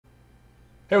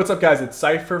Hey, what's up guys? It's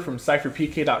Cypher from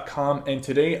cypherpk.com, and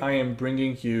today I am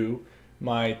bringing you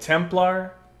my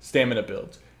Templar stamina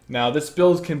build. Now this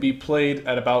build can be played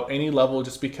at about any level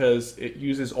just because it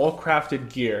uses all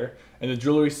crafted gear, and the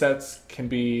jewelry sets can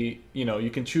be, you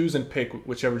can choose and pick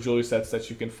whichever jewelry sets that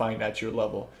you can find at your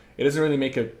level. It doesn't really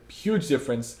make a huge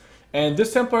difference, and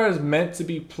this Templar is meant to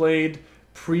be played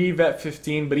pre-Vet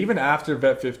 15, but even after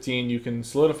Vet 15 you can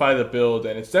solidify the build,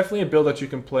 and it's definitely a build that you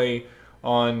can play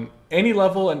on any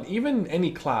level and even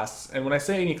any class. And when I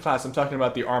say any class, I'm talking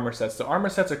about the armor sets. The armor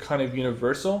sets are kind of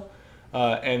universal,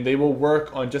 and they will work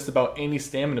on just about any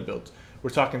stamina build. We're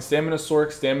talking Stamina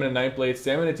Sorc, Stamina Nightblade,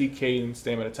 Stamina DK, and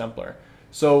Stamina Templar.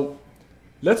 So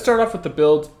let's start off with the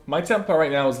build. My Templar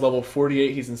right now is level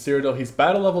 48. He's in Cyrodiil. He's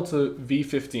battle level to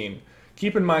V15.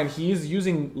 Keep in mind, he's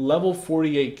using level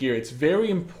 48 gear. It's very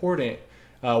important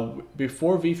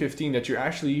before V15 that you're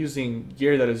actually using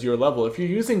gear that is your level. If you're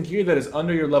using gear that is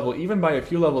under your level, even by a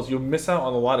few levels, you'll miss out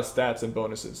on a lot of stats and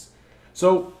bonuses.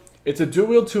 So it's a dual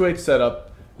wield 2H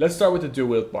setup. Let's start with the dual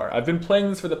wield bar. I've been playing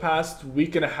this for the past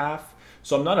week and a half,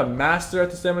 so I'm not a master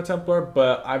at the Stamina Templar,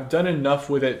 but I've done enough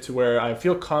with it to where I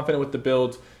feel confident with the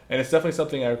build, and it's definitely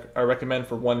something I recommend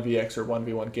for 1vx or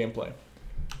 1v1 gameplay.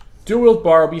 Dual wield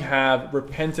bar, we have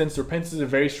Repentance. Repentance is a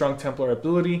very strong Templar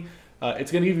ability.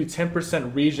 It's going to give you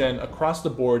 10% regen across the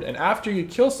board, and after you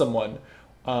kill someone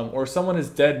or someone is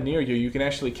dead near you, you can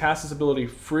actually cast this ability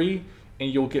free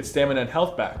and you'll get stamina and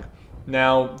health back.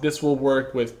 Now this will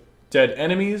work with dead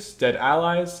enemies, dead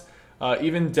allies,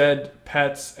 even dead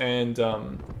pets, and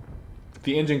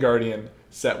the Engine Guardian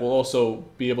set will also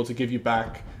be able to give you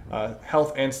back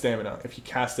health and stamina if you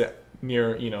cast it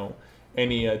near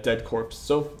any dead corpse.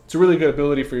 So it's a really good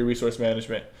ability for your resource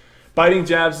management. Biting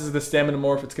Jabs is the stamina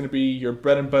morph. It's going to be your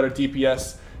bread and butter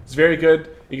DPS. It's very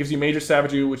good. It gives you major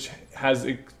savagery, which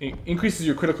it increases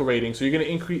your critical rating. So you're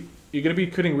going to be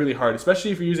critting really hard,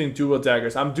 especially if you're using dual wield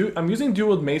daggers. I'm using dual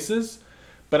wield maces,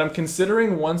 but I'm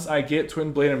considering once I get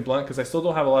Twin Blade and Blunt, because I still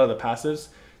don't have a lot of the passives,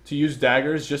 to use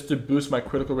daggers just to boost my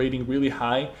critical rating really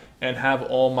high and have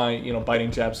all my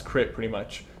Biting Jabs crit pretty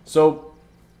much. So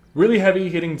really heavy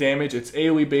hitting damage. It's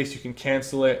AoE based. You can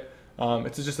cancel it.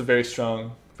 It's just a very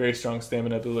strong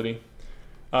stamina ability.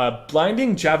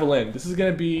 Blinding Javelin. This is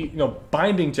going to be,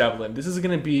 Binding Javelin. This is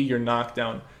going to be your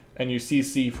knockdown and your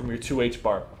CC from your 2H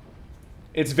bar.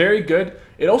 It's very good.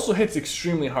 It also hits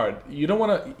extremely hard. You don't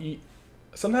want to...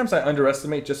 Sometimes I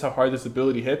underestimate just how hard this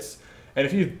ability hits. And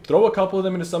if you throw a couple of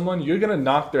them into someone, you're going to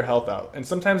knock their health out. And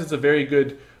sometimes it's a very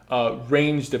good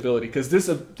ranged ability, because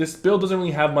this build doesn't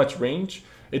really have much range.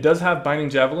 It does have Binding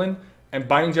Javelin, and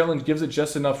Binding Javelin gives it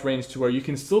just enough range to where you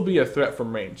can still be a threat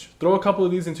from range. Throw a couple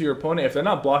of these into your opponent. If they're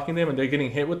not blocking them and they're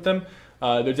getting hit with them,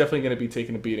 they're definitely going to be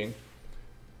taking a beating.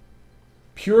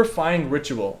 Purifying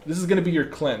Ritual. This is going to be your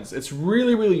cleanse. It's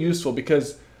really, really useful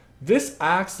because this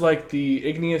acts like the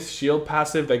Igneous Shield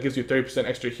passive that gives you 30%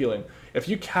 extra healing. If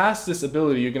you cast this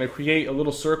ability, you're going to create a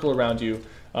little circle around you.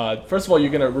 First of all,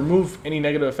 you're going to remove any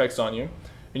negative effects on you,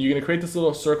 and you're going to create this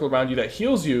little circle around you that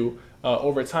heals you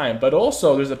over time. But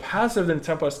also there's a passive in the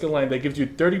Templar skill line that gives you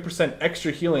 30%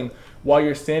 extra healing while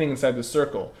you're standing inside the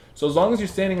circle. So as long as you're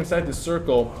standing inside the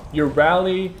circle, your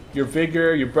rally, your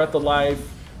vigor, your breath of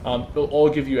life, will all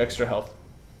give you extra health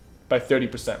by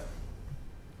 30%.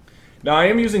 Now I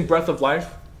am using breath of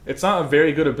life. It's not a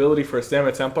very good ability for a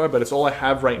Stamina Templar, but it's all I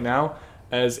have right now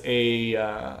I'm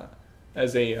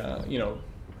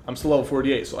still level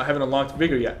 48, so I haven't unlocked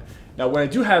vigor yet. Now, when I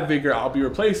do have Vigor, I'll be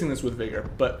replacing this with Vigor,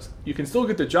 but you can still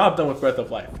get the job done with Breath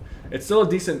of Life. It's still a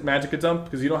decent Magicka dump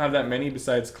because you don't have that many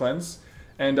besides Cleanse,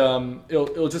 and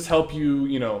it'll just help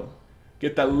you,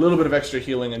 get that little bit of extra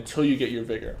healing until you get your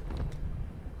Vigor.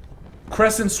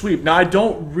 Crescent Sweep. Now, I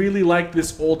don't really like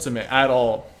this ultimate at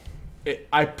all.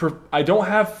 I don't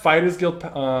have Fighters Guild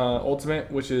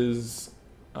ultimate, which is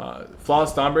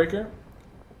Flawless Dawnbreaker.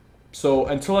 So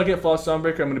until I get Flawless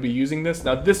Dawnbreaker, I'm going to be using this.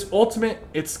 Now this ultimate,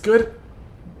 it's good,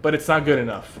 but it's not good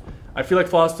enough. I feel like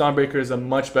Flawless Dawnbreaker is a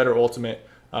much better ultimate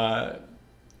to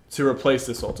replace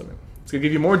this ultimate. It's going to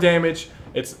give you more damage.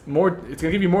 It's going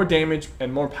to give you more damage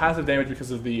and more passive damage because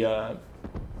of the 7%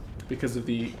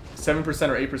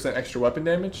 or 8% extra weapon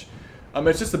damage.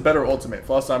 It's just a better ultimate.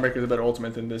 Flawless Dawnbreaker is a better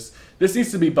ultimate than this. This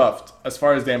needs to be buffed. As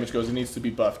far as damage goes, it needs to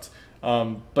be buffed.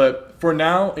 But for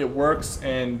now, it works,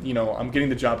 and I'm getting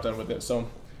the job done with it. So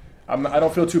I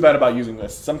don't feel too bad about using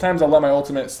this. Sometimes I'll let my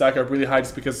ultimate stack up really high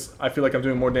just because I feel like I'm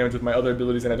doing more damage with my other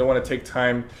abilities, and I don't want to take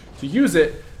time to use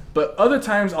it. But other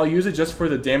times I'll use it just for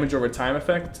the damage over time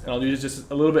effect, and I'll use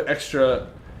just a little bit extra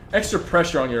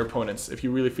pressure on your opponents if you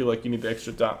really feel like you need the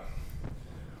extra dot.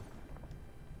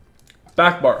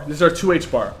 Back bar. This is our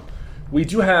 2H bar. we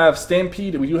do have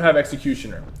Stampede, we do have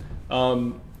Executioner.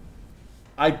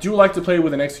 I do like to play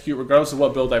with an Execute regardless of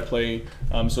what build I play,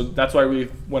 so that's why I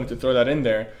really wanted to throw that in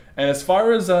there. And as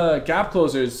far as gap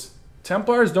closers,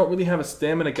 Templars don't really have a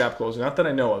stamina gap closer, not that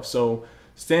I know of, so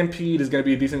Stampede is going to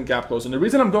be a decent gap closer. And the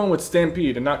reason I'm going with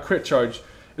Stampede and not Crit Charge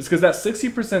is because that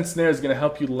 60% snare is going to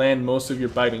help you land most of your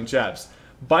biting jabs.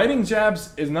 Biting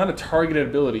jabs is not a targeted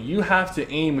ability. You have to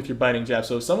aim with your biting jabs,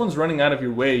 so if someone's running out of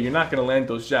your way, you're not going to land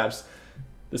those jabs.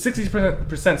 The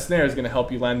 60% snare is going to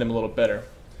help you land them a little better.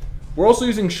 We're also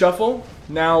using Shuffle.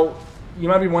 Now, you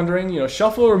might be wondering, you know,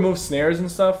 Shuffle removes snares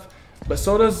and stuff, but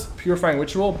so does Purifying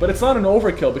Ritual, but it's not an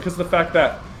overkill because of the fact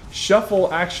that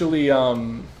Shuffle actually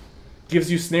gives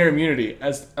you snare immunity.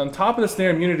 As on top of the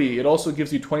snare immunity, it also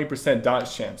gives you 20%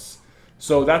 dodge chance.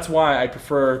 So that's why I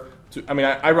prefer to,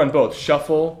 I run both,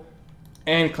 Shuffle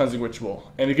and Cleansing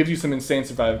Ritual, and it gives you some insane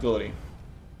survivability.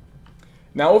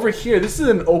 Now over here, this is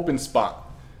an open spot.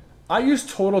 I use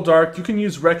Total Dark, you can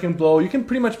use Wreck and Blow, you can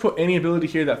pretty much put any ability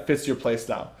here that fits your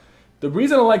playstyle. The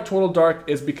reason I like Total Dark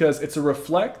is because it's a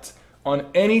reflect on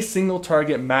any single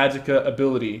target Magicka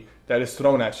ability that is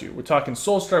thrown at you. We're talking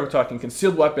Soul Strike, we're talking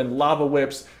Concealed Weapon, Lava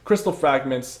Whips, Crystal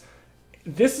Fragments.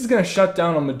 This is going to shut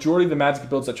down a majority of the Magicka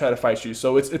builds that try to fight you.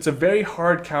 So it's a very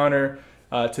hard counter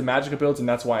to Magicka builds, and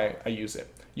that's why I use it.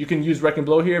 You can use Wreck and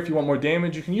Blow here if you want more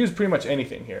damage. You can use pretty much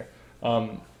anything here.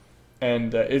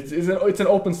 It's an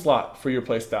open slot for your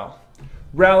playstyle.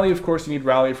 Rally, of course, you need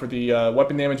Rally for the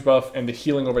weapon damage buff and the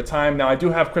healing over time. Now, I do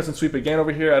have Crescent Sweep again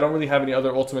over here. I don't really have any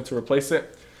other ultimate to replace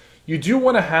it. You do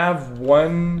want to have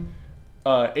one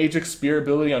Ajax Spear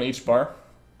ability on each bar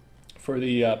for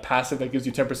the passive that gives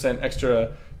you 10%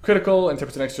 extra critical and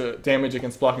 10% extra damage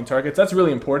against blocking targets. That's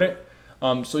really important.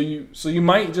 So you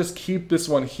might just keep this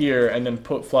one here and then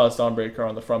put Flawless Dawnbreaker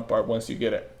on the front bar once you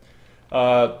get it.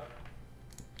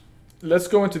 Let's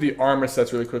go into the armor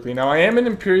sets really quickly. Now I am an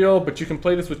Imperial, but you can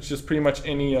play this with just pretty much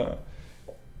any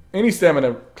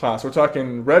stamina class. We're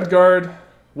talking Red Guard,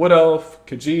 Wood Elf,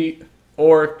 Khajiit,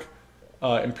 Orc,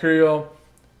 Imperial.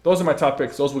 Those are my top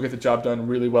picks. Those will get the job done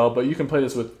really well, but you can play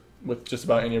this with just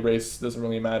about any race. Doesn't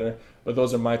really matter, but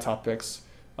those are my top picks.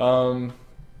 Let's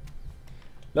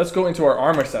go into our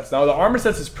armor sets. Now the armor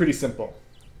sets is pretty simple.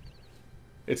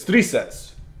 It's 3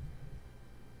 sets.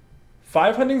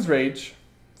 5 Hunting's Rage,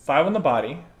 5 on the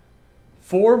body,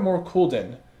 4 more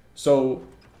cooldown. So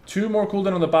 2 more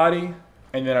cooldown on the body,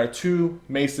 and then our 2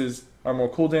 maces are more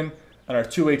cooldown, and our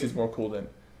 2 H's more cooldown.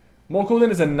 More cooldown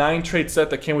is a 9 trait set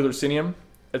that came with Ursinium.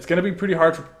 It's going to be pretty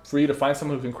hard for you to find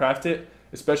someone who can craft it,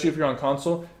 especially if you're on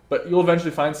console, but you'll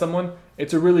eventually find someone.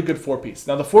 It's a really good 4-piece.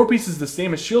 Now the 4-piece is the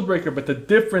same as Shieldbreaker, but the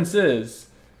difference is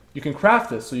you can craft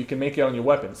this so you can make it on your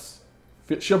weapons.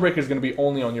 Shieldbreaker is going to be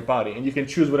only on your body, and you can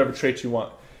choose whatever traits you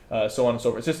want. So on and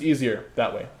so forth. It's just easier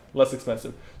that way, less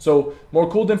expensive. So more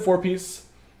cooldown 4-piece,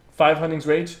 5 Hunting's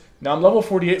Rage. Now I'm level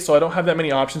 48, so I don't have that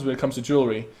many options when it comes to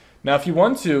jewelry. Now if you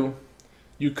want to,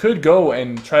 you could go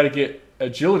and try to get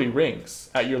agility rings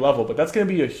at your level, but that's going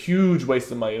to be a huge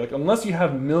waste of money. Like unless you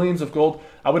have millions of gold,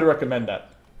 I wouldn't recommend that.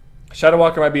 Shadow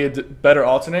Walker might be a better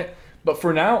alternate, but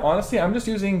for now, honestly, I'm just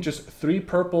using just 3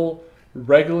 purple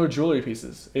regular jewelry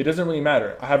pieces. It doesn't really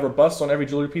matter. I have robust on every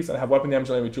jewelry piece and I have weapon damage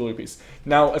on every jewelry piece.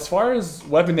 Now, as far as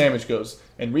weapon damage goes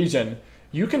and regen,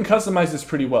 you can customize this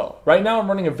pretty well. Right now, I'm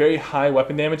running a very high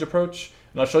weapon damage approach,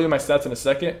 and I'll show you my stats in a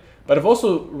second, but I've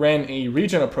also ran a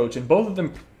regen approach, and both of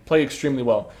them play extremely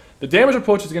well. The damage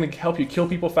approach is going to help you kill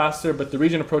people faster, but the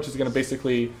regen approach is going to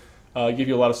basically give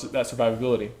you a lot of that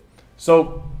survivability.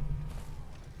 So,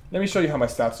 let me show you how my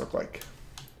stats look like.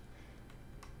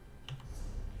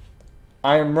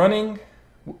 I am running,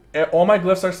 all my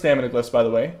glyphs are stamina glyphs, by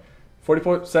the way.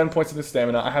 47 points of the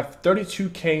stamina. I have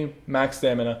 32k max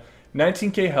stamina,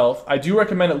 19k health. I do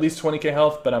recommend at least 20k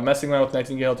health, but I'm messing around with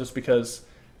 19k health just because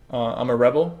I'm a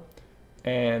rebel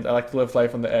and I like to live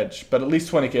life on the edge. But at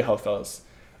least 20k health, fellas.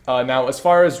 Now, as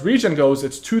far as regen goes,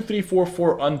 it's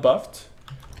 2344 unbuffed.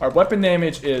 Our weapon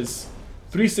damage is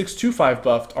 3625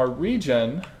 buffed. Our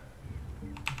regen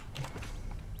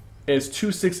is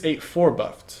 2684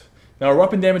 buffed. Now our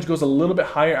weapon damage goes a little bit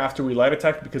higher after we light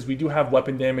attack because we do have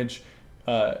weapon damage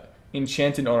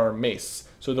enchanted on our mace.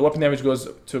 So the weapon damage goes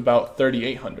to about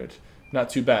 3800. Not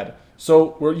too bad.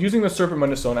 So we're using the Serpent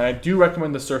Mundustone, and I do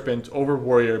recommend the Serpent over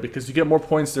Warrior because you get more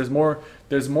points. There's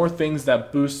more things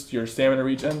that boost your stamina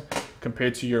regen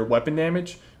compared to your weapon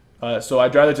damage. So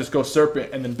I'd rather just go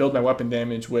Serpent and then build my weapon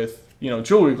damage with, you know,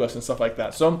 jewelry glyphs and stuff like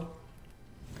that. So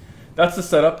that's the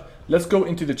setup. Let's go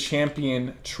into the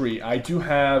champion tree. I do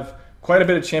have quite a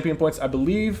bit of champion points. I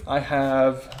believe I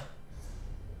have,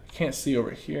 I can't see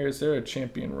over here. Is there a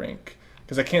champion rank?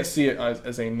 because I can't see it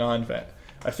as a non-vet.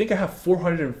 I think I have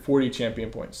 440 champion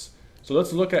points. So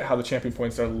let's look at how the champion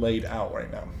points are laid out right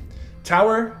now.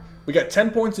 Tower, we got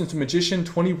 10 points into Magician,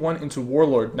 21 into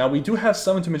Warlord. Now we do have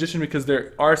some into Magician because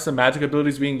there are some magic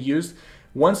abilities being used.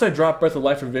 Once I drop Breath of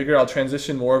Life or Vigor, I'll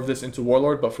transition more of this into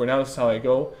Warlord, but for now this is how I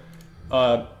go.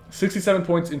 67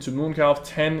 points into Mooncalf,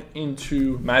 10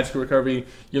 into Magic Recovery.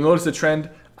 You'll notice the trend.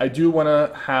 I do want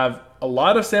to have a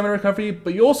lot of Stamina Recovery,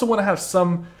 but you also want to have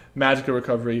some Magic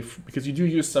Recovery because you do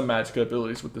use some magic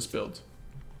abilities with this build.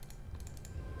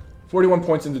 41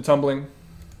 points into Tumbling.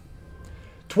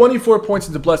 24 points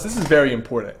into Bless. This is very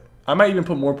important. I might even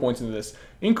put more points into this.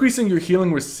 Increasing your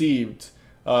healing received,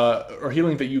 or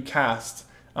healing that you cast,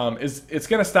 it's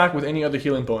going to stack with any other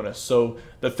healing bonus. So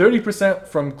the 30%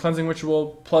 from Cleansing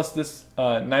Ritual plus this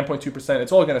 9.2%,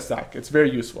 it's all going to stack. It's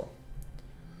very useful.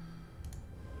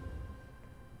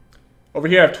 Over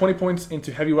here I have 20 points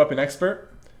into Heavy Weapon Expert.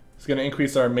 It's going to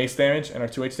increase our mace damage and our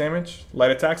 2H damage. Light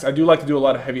attacks. I do like to do a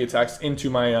lot of heavy attacks into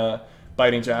my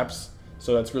biting jabs,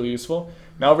 so that's really useful.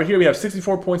 Now over here we have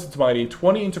 64 points into Mighty,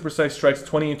 20 into Precise Strikes,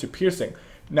 20 into Piercing.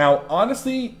 Now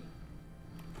honestly,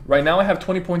 right now I have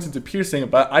 20 points into Piercing,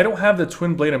 but I don't have the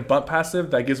Twin Blade and Bump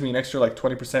passive that gives me an extra like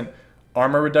 20%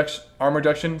 armor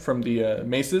reduction from the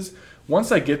maces.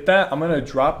 Once I get that, I'm going to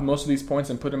drop most of these points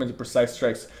and put them into Precise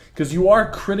Strikes, because you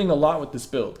are critting a lot with this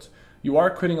build. You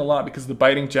are critting a lot because the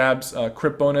biting jabs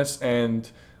crit bonus, and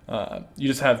you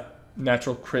just have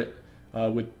natural crit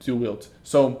with dual wield.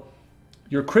 So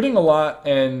you're critting a lot,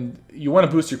 and you want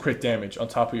to boost your crit damage on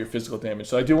top of your physical damage.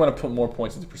 So I do want to put more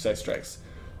points into Precise Strikes.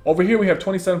 Over here we have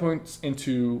 27 points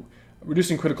into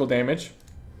reducing critical damage,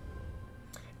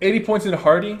 80 points into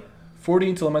Hardy, 40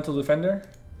 into Elemental Defender,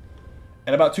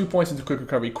 and about 2 points into Quick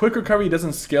Recovery. Quick Recovery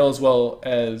doesn't scale as well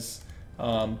as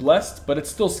Blessed, but it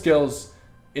still scales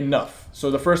enough.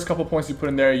 So the first couple points you put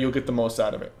in there, you'll get the most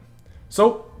out of it.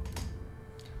 So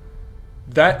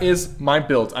that is my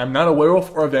build. I'm not a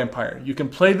werewolf or a vampire. You can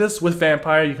play this with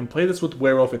vampire, you can play this with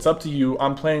werewolf. It's up to you.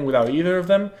 I'm playing without either of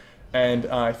them, and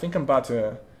I think I'm about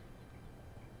to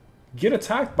get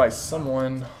attacked by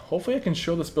someone. Hopefully I can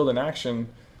show this build in action,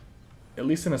 at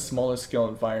least in a smaller scale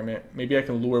environment. Maybe I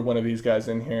can lure one of these guys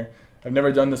in here. I've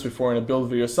never done this before in a build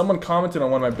video. Someone commented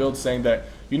on one of my builds saying that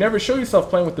you never show yourself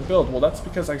playing with the build. Well, that's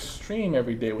because I stream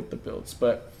every day with the builds,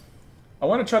 but I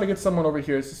want to try to get someone over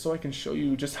here so I can show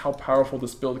you just how powerful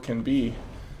this build can be,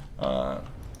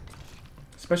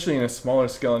 especially in a smaller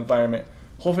scale environment.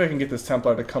 Hopefully I can get this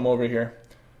Templar to come over here.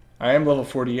 I am level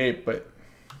 48, but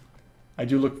I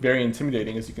do look very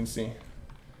intimidating, as you can see.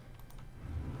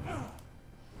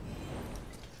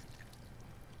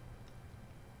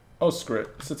 Oh, screw it.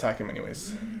 Let's attack him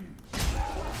anyways.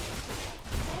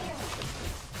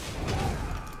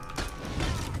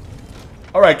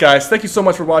 Alright guys, thank you so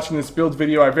much for watching this build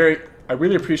video. I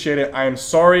really appreciate it. I am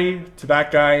sorry to that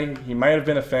guy. He might have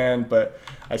been a fan, but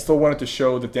I still wanted to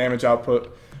show the damage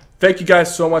output. Thank you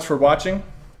guys so much for watching.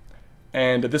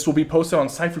 And this will be posted on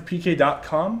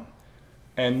cypherpk.com.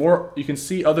 And more, you can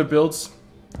see other builds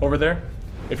over there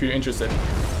if you're interested.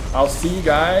 I'll see you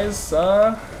guys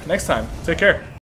next time. Take care.